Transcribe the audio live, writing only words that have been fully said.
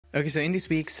Okay, so in this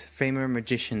week's Framer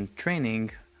Magician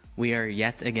training, we are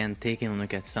yet again taking a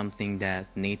look at something that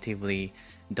natively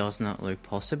does not look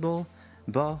possible,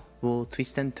 but will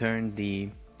twist and turn the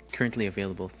currently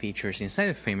available features inside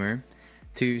of Framer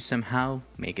to somehow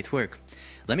make it work.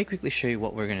 Let me quickly show you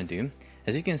what we're going to do.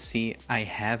 As you can see, I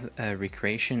have a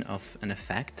recreation of an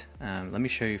effect. Let me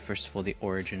show you first of all the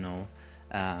original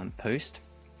post.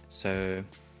 So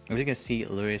as you can see,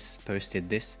 Lewis posted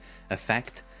this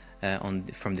effect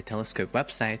from the Telescope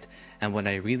website, and what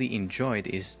I really enjoyed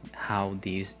is how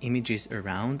these images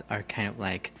around are kind of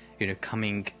like, you know,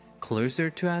 coming closer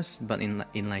to us, but in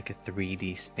like a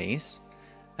 3D space.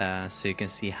 So you can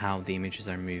see how the images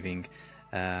are moving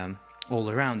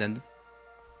all around. And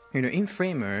you know, in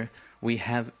Framer we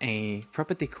have a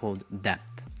property called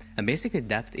depth, and basically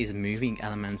depth is moving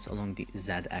elements along the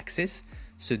z-axis.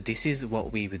 So this is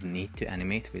what we would need to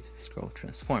animate with scroll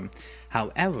transform.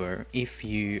 However, if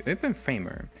you open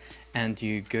Framer and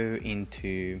you go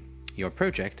into your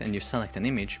project and you select an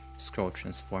image, scroll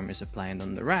transform is applied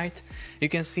on the right, you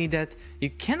can see that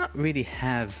you cannot really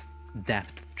have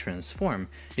depth transform.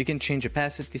 You can change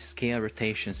opacity, scale,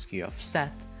 rotation, skew,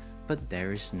 offset, but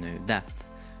there is no depth.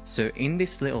 So in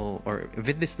this little, or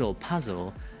with this little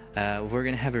puzzle, we're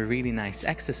gonna have a really nice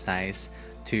exercise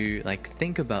to like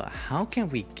think about how can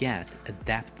we get a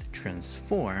depth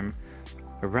transform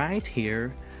right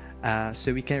here,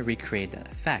 so we can recreate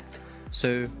that effect.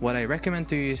 So what I recommend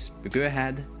to you is go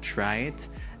ahead, try it,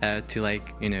 to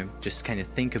like, you know, just kind of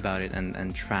think about it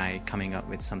and try coming up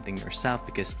with something yourself,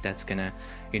 because that's gonna,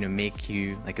 you know, make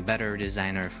you like a better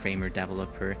designer, framer,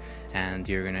 developer, and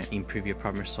you're gonna improve your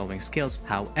problem solving skills.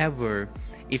 However,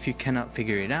 if you cannot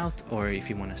figure it out, or if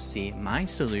you want to see my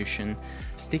solution,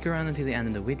 stick around until the end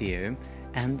of the video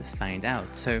and find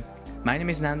out. So my name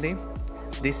is Nandi,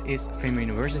 this is Framer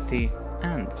University,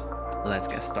 and let's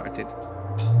get started.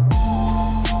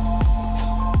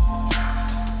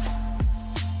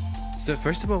 So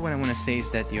first of all, what I want to say is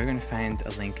that you're going to find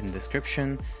a link in the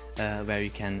description where you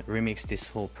can remix this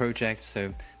whole project.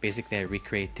 So basically I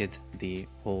recreated the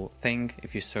whole thing.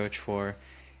 If you search for,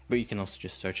 but you can also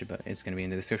just search it, but it's going to be in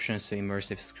the description. So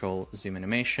immersive scroll zoom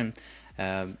animation,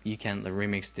 you can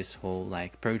remix this whole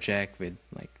like project with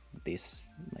like this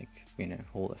like, you know,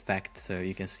 whole effect, so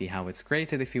you can see how it's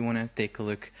created if you want to take a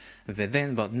look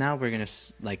within. But now we're going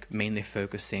to like mainly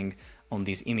focusing on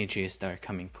these images that are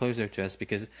coming closer to us,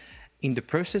 because in the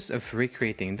process of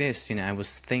recreating this, you know, I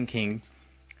was thinking,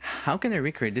 how can I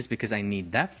recreate this, because I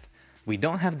need depth. We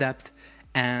don't have depth.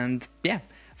 And yeah,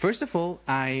 first of all,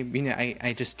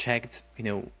 I just checked, you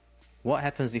know, what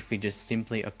happens if we just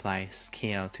simply apply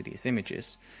scale to these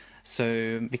images.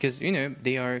 So because, you know,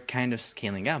 they are kind of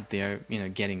scaling up, they are, you know,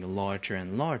 getting larger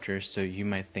and larger, so you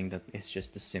might think that it's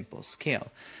just a simple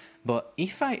scale. But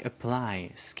if I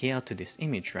apply scale to this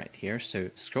image right here, so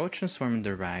scroll transform on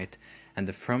the right, and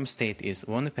the from state is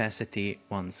 1 opacity,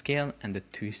 1 scale, and the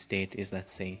to state is,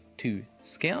 let's say, 2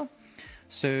 scale.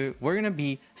 So we're gonna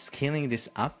be scaling this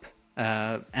up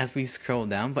as we scroll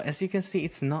down, but as you can see,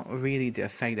 it's not really the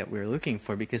effect that we're looking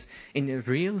for, because in a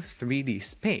real 3D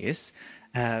space,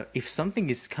 if something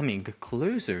is coming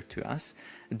closer to us,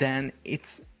 then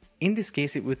it's, in this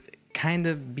case, it would kind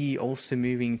of be also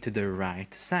moving to the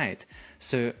right side.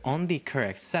 So on the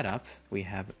correct setup, we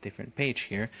have a different page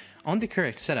here. On the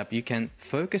correct setup, you can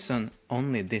focus on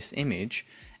only this image,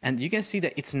 and you can see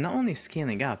that it's not only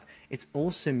scaling up, it's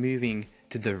also moving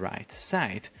to the right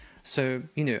side. So,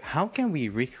 you know, how can we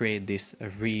recreate this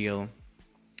real,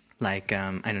 like,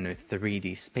 I don't know,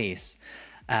 3D space?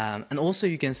 And also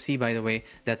you can see, by the way,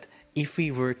 that if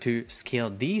we were to scale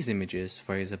these images,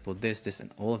 for example, this, and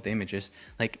all of the images,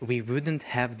 like we wouldn't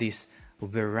have this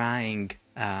varying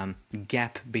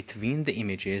gap between the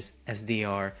images as they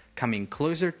are coming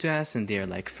closer to us and they're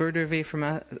like further away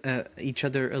from each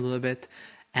other a little bit.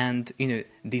 And, you know,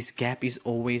 this gap is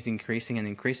always increasing and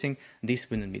increasing. This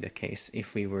wouldn't be the case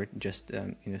if we were just,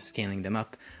 you know, scaling them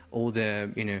up. All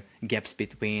the, you know, gaps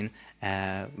between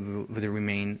would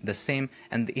remain the same,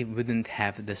 and it wouldn't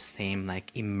have the same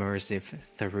like immersive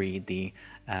 3D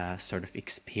sort of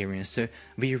experience. So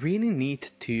we really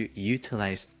need to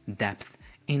utilize depth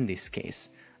in this case,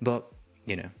 but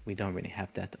you know, we don't really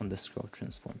have that on the scroll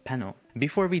transform panel.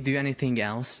 Before we do anything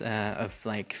else of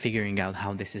like figuring out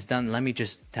how this is done, let me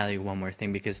just tell you one more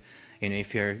thing, because, you know,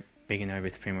 if you're beginner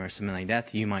with Framer or something like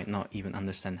that, you might not even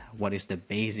understand what is the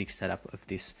basic setup of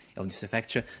this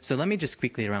effect. So let me just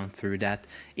quickly run through that.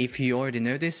 If you already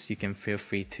know this, you can feel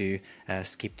free to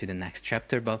skip to the next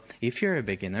chapter. But if you're a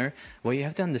beginner, what you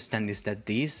have to understand is that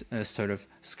these sort of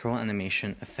scroll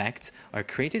animation effects are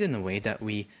created in a way that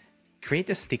we create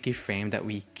a sticky frame that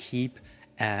we keep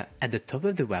at the top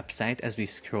of the website, as we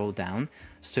scroll down,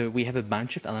 so we have a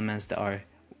bunch of elements that are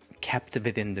kept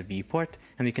within the viewport,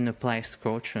 and we can apply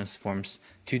scroll transforms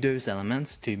to those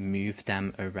elements to move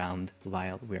them around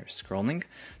while we're scrolling.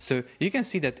 So you can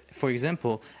see that, for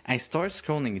example, I start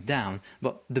scrolling down,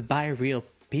 but the by real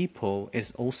people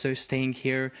is also staying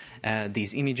here.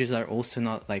 These images are also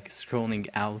not like scrolling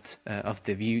out of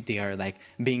the view. They are like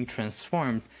being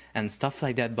transformed and stuff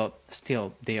like that, but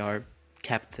still they are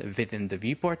kept within the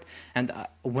viewport. And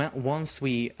once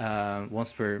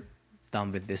we're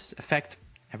done with this effect,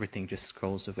 everything just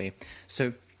scrolls away.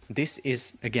 So this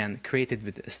is, again, created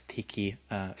with a sticky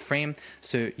frame.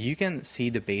 So you can see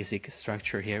the basic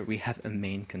structure here. We have a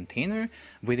main container.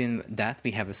 Within that,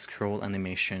 we have a scroll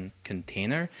animation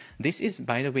container. This is,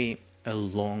 by the way, a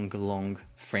long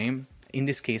frame. In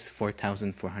this case,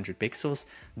 4,400 pixels.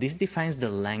 This defines the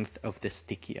length of the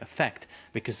sticky effect,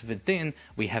 because within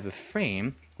we have a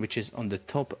frame which is on the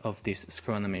top of this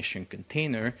scroll animation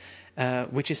container,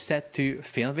 which is set to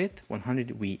fill width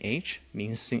 100 VH,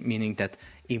 meaning that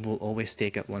it will always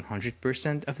take up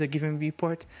 100% of the given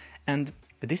viewport. And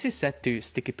this is set to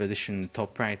sticky position in the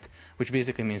top right, which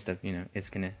basically means that, you know, it's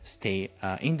going to stay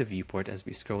in the viewport. As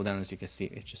we scroll down, as you can see,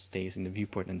 it just stays in the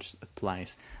viewport and just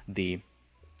applies the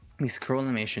scroll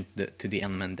animation to the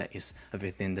element that is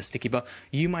within the sticky. But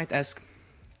you might ask,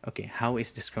 okay, how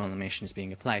is the scroll animation is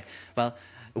being applied? Well,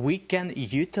 we can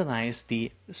utilize the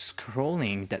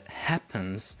scrolling that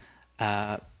happens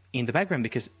in the background,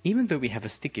 because even though we have a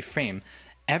sticky frame,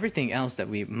 everything else that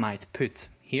we might put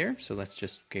here, so let's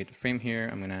just create a frame here.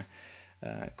 I'm gonna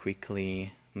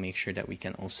quickly make sure that we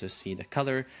can also see the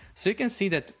color. So you can see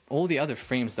that all the other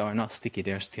frames that are not sticky,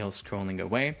 they're still scrolling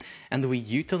away. And we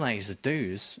utilize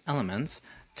those elements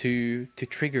to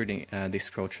trigger the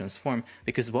scroll transform,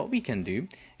 because what we can do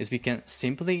is we can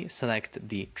simply select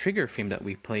the trigger frame that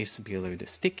we place below the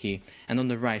sticky, and on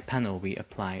the right panel we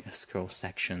apply a scroll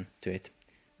section to it.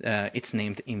 It's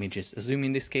named images zoom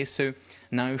in this case. So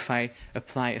now if I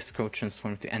apply a scroll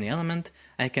transform to any element,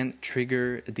 I can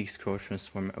trigger the scroll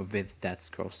transform with that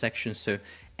scroll section. So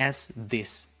as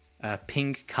this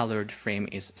pink colored frame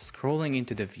is scrolling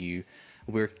into the view,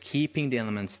 we're keeping the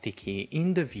element sticky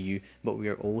in the view, but we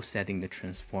are all setting the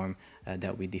transform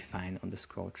that we define on the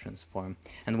scroll transform.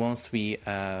 And once we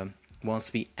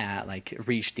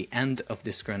reach the end of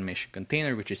this scroll animation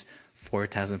container, which is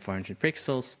 4,400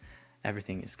 pixels,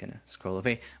 everything is gonna scroll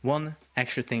away. One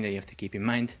extra thing that you have to keep in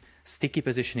mind: sticky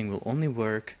positioning will only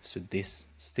work, so this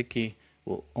sticky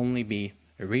will only be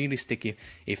really sticky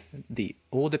if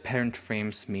all the parent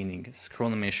frames, meaning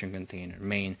scroll animation container,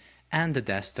 main, and the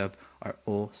desktop, are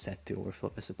all set to overflow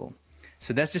visible.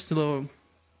 So that's just a little,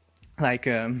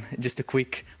 just a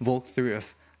quick walkthrough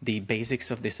of the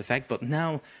basics of this effect. But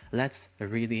now let's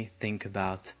really think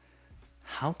about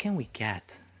how can we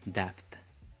get depth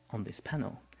on this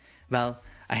panel. Well,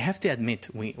 I have to admit,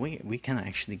 we can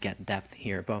actually get depth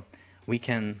here, but we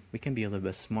can be a little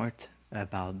bit smart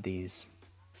about these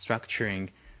structuring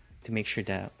to make sure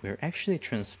that we're actually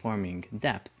transforming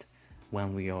depth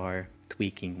when we are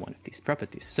tweaking one of these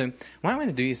properties. So what I'm going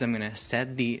to do is I'm going to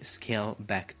set the scale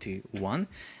back to 1,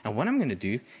 and what I'm going to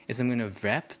do is I'm going to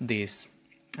wrap this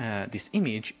this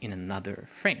image in another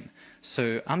frame.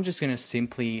 So I'm just going to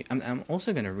simply, I'm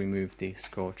also going to remove the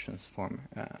scroll transform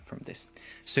from this.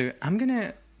 So I'm going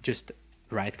to just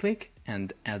right click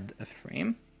and add a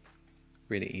frame,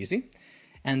 really easy.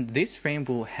 And this frame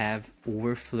will have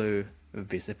overflow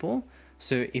visible.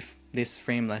 So if this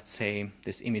frame, let's say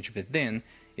this image within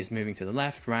is moving to the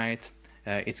left, right,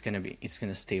 it's going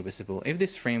to stay visible. If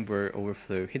this frame were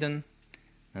overflow hidden,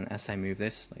 and as I move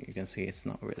this, like you can see, it's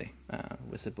not really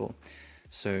visible.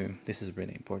 So this is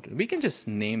really important. We can just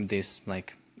name this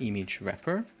like image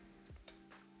wrapper.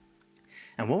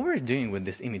 And what we're doing with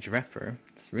this image wrapper,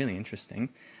 it's really interesting.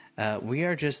 We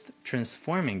are just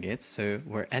transforming it. So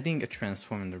we're adding a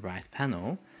transform in the right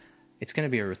panel. It's going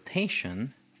to be a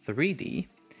rotation 3D,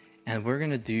 and we're going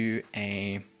to do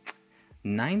a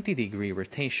 90-degree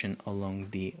rotation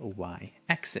along the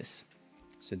y-axis.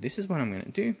 So this is what I'm going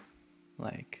to do.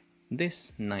 Like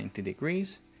this, 90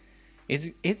 degrees.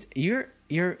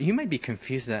 You might be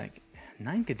confused that like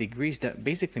 90 degrees, that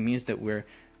basically means that we're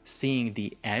seeing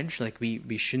the edge, like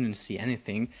we shouldn't see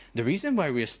anything. The reason why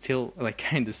we're still like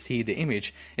kind of see the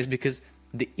image is because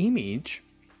the image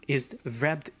is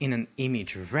wrapped in an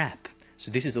image wrap.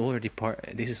 So this is already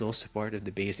also part of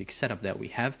the basic setup that we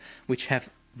have, which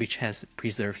has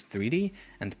preserved 3D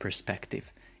and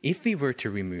perspective. If we were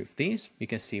to remove these, you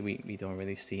can see we don't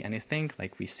really see anything,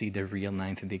 like we see the real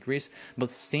 90 degrees. But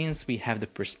since we have the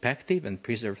perspective and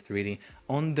preserved 3D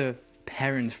on the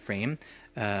parent frame,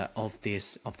 of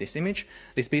this image.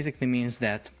 This basically means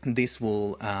that this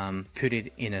will put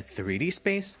it in a 3D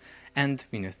space, and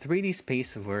 3D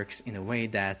space works in a way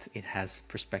that it has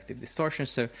perspective distortion.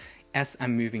 So as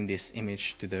I'm moving this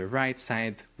image to the right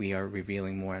side, we are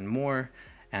revealing more and more,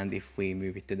 and if we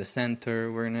move it to the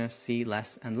center, we're gonna see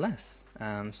less and less.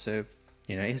 So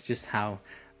it's just how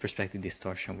perspective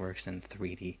distortion works in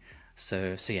 3D.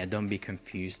 So yeah, don't be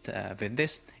confused with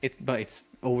this. But it's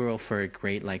overall for a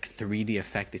great 3D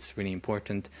effect. It's really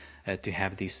important to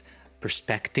have this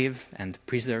perspective and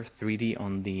preserve 3D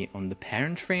on the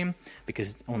parent frame,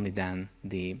 because only then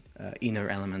the inner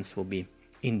elements will be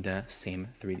in the same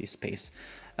 3D space.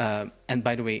 And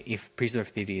by the way, if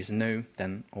preserve 3D is no,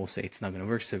 then also it's not going to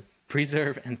work. So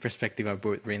preserve and perspective are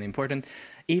both really important.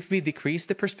 If we decrease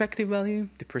the perspective value,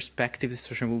 the perspective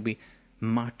distortion will be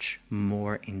much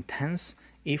more intense.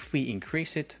 If we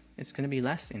increase it, it's going to be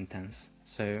less intense.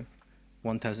 So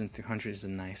 1200 is a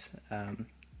nice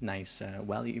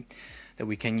value that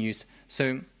we can use.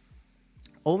 So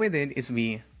all we did is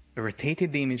we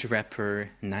rotated the image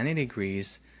wrapper 90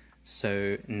 degrees.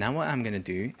 So now what I'm going to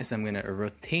do is I'm going to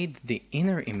rotate the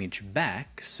inner image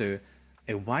back. So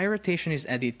a Y rotation is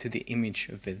added to the image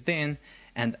within,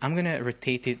 and I'm going to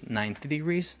rotate it 90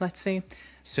 degrees, let's say.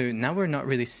 So now we're not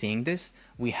really seeing this.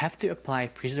 We have to apply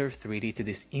Preserve 3D to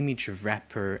this image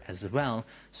wrapper as well,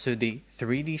 so the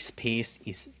 3D space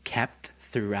is kept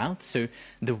throughout. So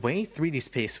the way 3D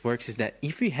space works is that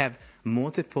if you have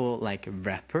multiple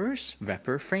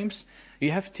wrapper frames,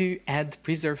 you have to add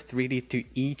Preserve 3D to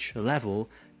each level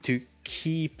to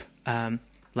keep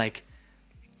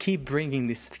keep bringing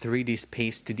this 3D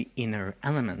space to the inner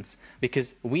elements,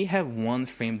 because we have one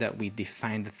frame that we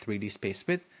define the 3D space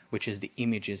with, which is the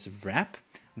images wrap.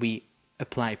 We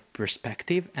apply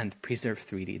perspective and Preserve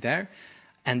 3D there.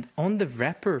 And on the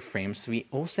wrapper frames, we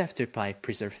also have to apply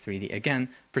Preserve 3D again.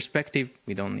 Perspective,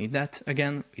 we don't need that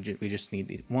again. We just need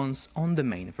it once on the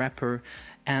main wrapper.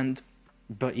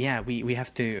 But yeah, we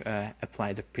have to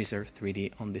apply the Preserve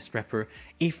 3D on this wrapper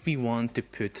if we want to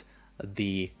put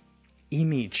the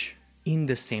image in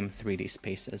the same 3D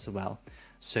space as well.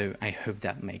 So I hope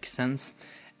that makes sense.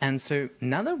 And so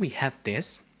now that we have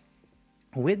this,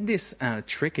 with this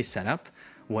tricky setup,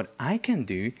 what I can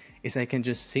do is I can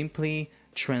just simply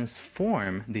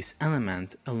transform this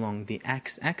element along the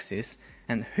x-axis,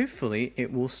 and hopefully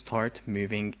it will start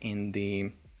moving in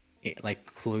the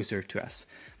closer to us.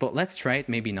 But let's try it.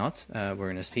 Maybe not. We're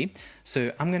gonna see.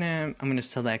 So I'm gonna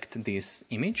select this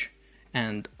image,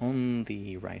 and on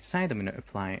the right side I'm gonna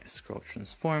apply a scroll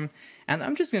transform, and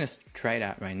I'm just gonna try it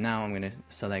out right now. I'm gonna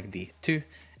select the 2,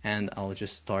 and I'll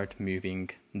just start moving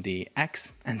the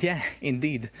X. And yeah,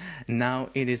 indeed,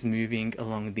 now it is moving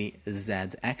along the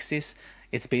Z axis.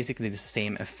 It's basically the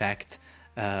same effect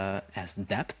as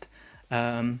depth.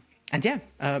 And yeah,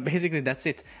 basically that's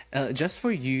it. Just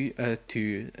for you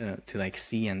to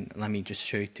see, and let me just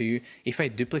show it to you. If I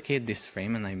duplicate this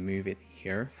frame and I move it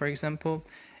here, for example,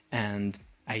 and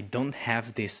I don't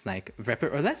have this wrapper,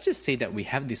 or let's just say that we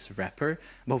have this wrapper,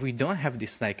 but we don't have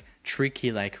this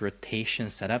tricky rotation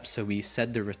setup. So we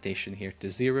set the rotation here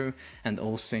to 0, and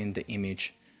also in the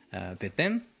image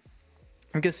within.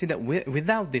 You can see that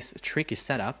without this tricky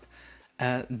setup,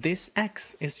 this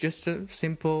X is just a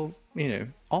simple,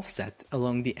 offset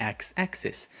along the X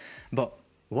axis. But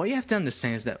what you have to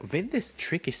understand is that with this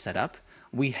tricky setup,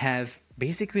 we have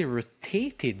basically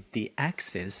rotated the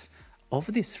axis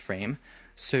of this frame.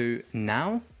 So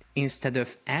now, instead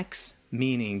of X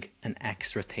meaning an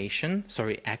X rotation,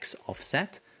 X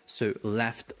offset, so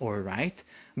left or right,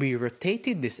 we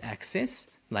rotated this axis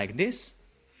like this,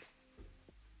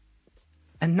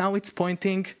 and now it's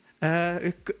pointing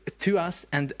to us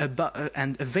and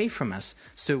away from us.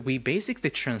 So we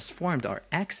basically transformed our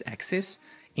X-axis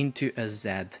into a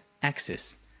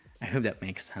Z-axis. I hope that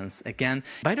makes sense. Again,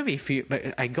 by the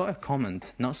way, I got a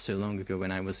comment not so long ago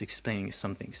when I was explaining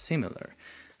something similar,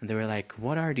 and they were like,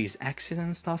 "What are these axes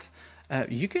and stuff?"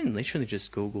 You can literally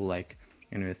just Google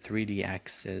 3D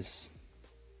axis,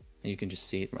 and you can just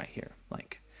see it right here.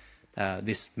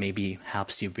 This maybe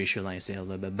helps you visualize it a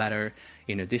little bit better.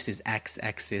 This is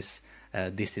X-axis,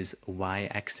 this is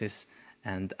Y-axis,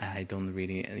 and I don't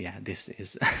really, this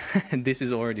is this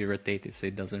is already rotated, so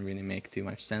it doesn't really make too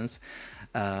much sense.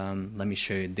 Let me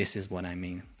show you. This is what I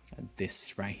mean.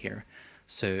 This right here.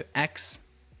 So X,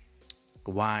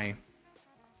 Y,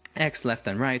 X left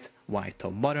and right, Y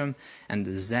top bottom, and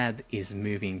the Z is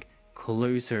moving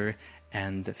closer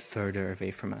and further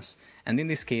away from us. And in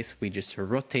this case, we just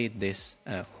rotate this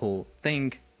whole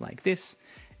thing like this.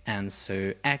 And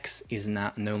so X is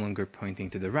now no longer pointing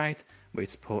to the right, but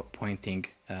it's pointing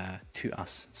to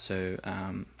us. So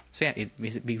so yeah,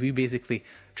 we basically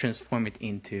transform it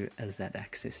into a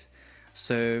z-axis.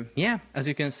 So yeah, as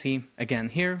you can see, again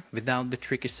here, without the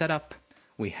tricky setup,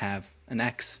 we have an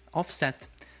x offset.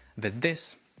 With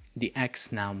this, the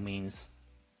x now means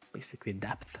basically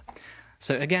depth.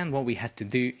 So again, what we had to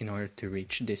do in order to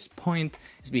reach this point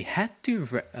is we had to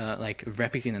like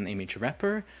replicate an image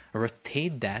wrapper,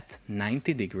 rotate that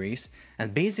 90 degrees,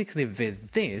 and basically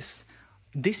with this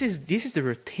is the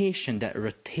rotation that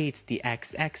rotates the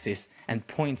x-axis and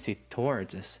points it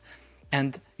towards us.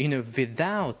 And you know,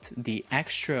 without the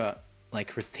extra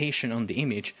like rotation on the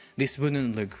image, this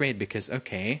wouldn't look great, because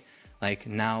okay, like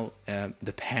now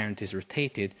the parent is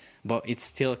rotated, but it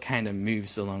still kind of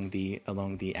moves along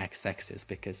the x-axis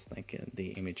because like the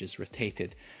image is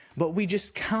rotated. But we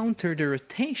just counter the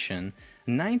rotation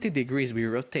 90 degrees, we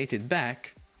rotate it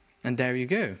back, and there you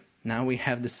go. Now we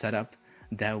have the setup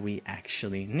that we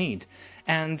actually need.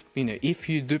 And you know, if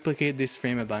you duplicate this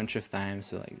frame a bunch of times,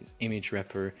 so like this image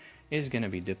wrapper is going to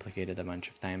be duplicated a bunch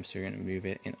of times, so you're going to move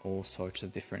it in all sorts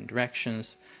of different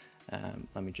directions.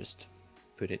 Let me just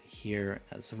put it here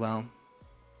as well.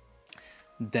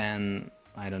 Then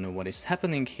I don't know what is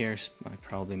happening here. I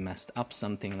probably messed up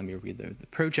something. Let me reload the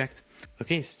project.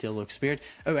 Okay, still looks weird.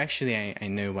 Oh, actually, I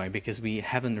know why. Because we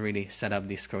haven't really set up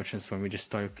the scroll transform. We just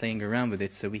started playing around with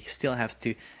it. So we still have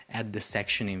to add the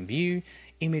section in view,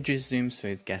 images zoom, so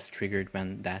it gets triggered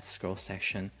when that scroll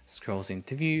section scrolls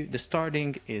into view. The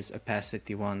starting is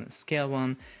opacity 1, scale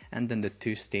 1, and then the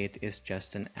to state is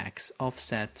just an x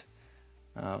offset.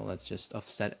 Let's just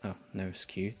offset. Oh, no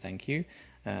skew. Thank you.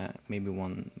 Maybe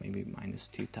minus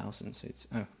 2000, so it's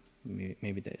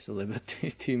maybe there's a little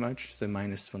bit too much, so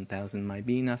minus 1000 might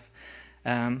be enough.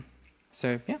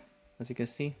 So yeah, as you can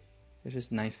see, it's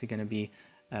just nicely going to be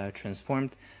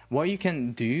transformed. What you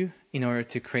can do in order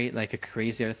to create like a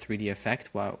crazier 3D effect,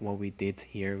 what we did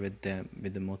here with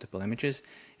the multiple images,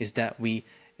 is that we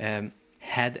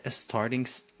had a starting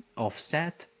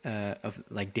offset of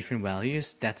like different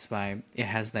values. That's why it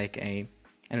has like a,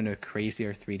 I don't know,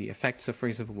 crazier 3D effect. So for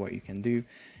example, what you can do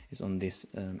is on this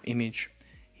image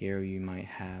here, you might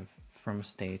have from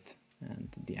state, and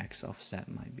the x offset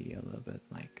might be a little bit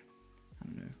like, I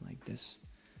don't know, like this.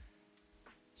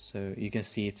 So you can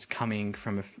see it's coming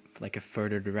from like a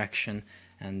further direction,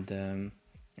 and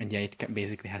yeah, it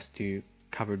basically has to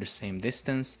cover the same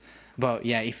distance. But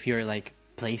yeah, if you're like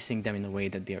placing them in a way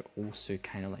that they're also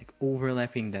kind of like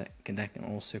overlapping, that can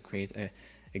also create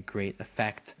a great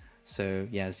effect. So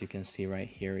yeah, as you can see right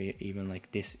here, even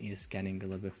like this is getting a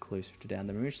little bit closer to the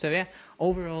other image. So yeah,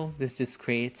 overall, this just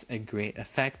creates a great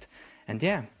effect. And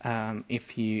yeah,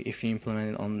 if you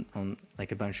implement it on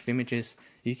like a bunch of images,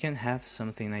 you can have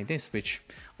something like this, which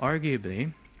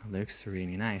arguably looks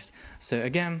really nice. So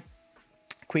again,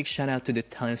 quick shout out to the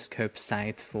Telescope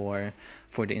site for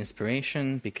the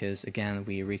inspiration, because again,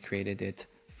 we recreated it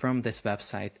from this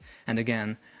website, and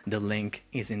again, the link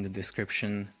is in the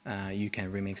description. You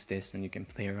can remix this and you can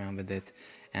play around with it,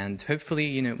 and hopefully,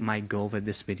 you know, my goal with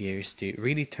this video is to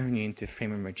really turn you into a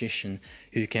Framer magician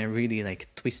who can really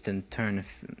like twist and turn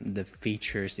the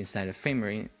features inside of Framer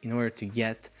in order to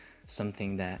get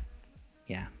something that,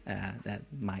 yeah, that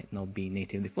might not be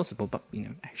natively possible, but you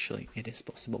know, actually it is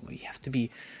possible, but you have to be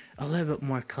a little bit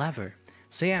more clever.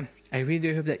 So yeah, I really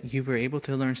do hope that you were able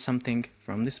to learn something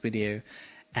from this video.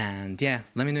 And yeah,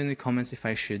 let me know in the comments if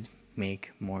I should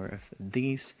make more of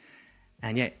these.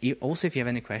 And yeah, also if you have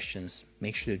any questions,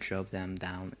 make sure to drop them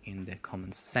down in the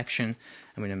comments section.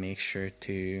 I'm gonna make sure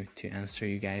to answer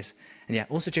you guys. And yeah,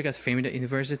 also check out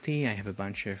Framer.University. I have a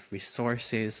bunch of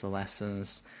resources,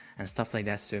 lessons, and stuff like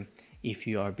that. So if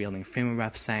you are building Framer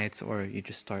websites or you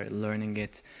just started learning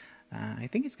it, I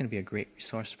think it's gonna be a great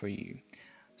resource for you.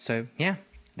 So yeah,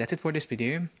 that's it for this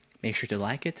video. Make sure to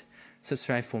like it,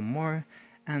 subscribe for more,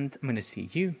 and I'm going to see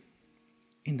you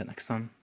in the next one.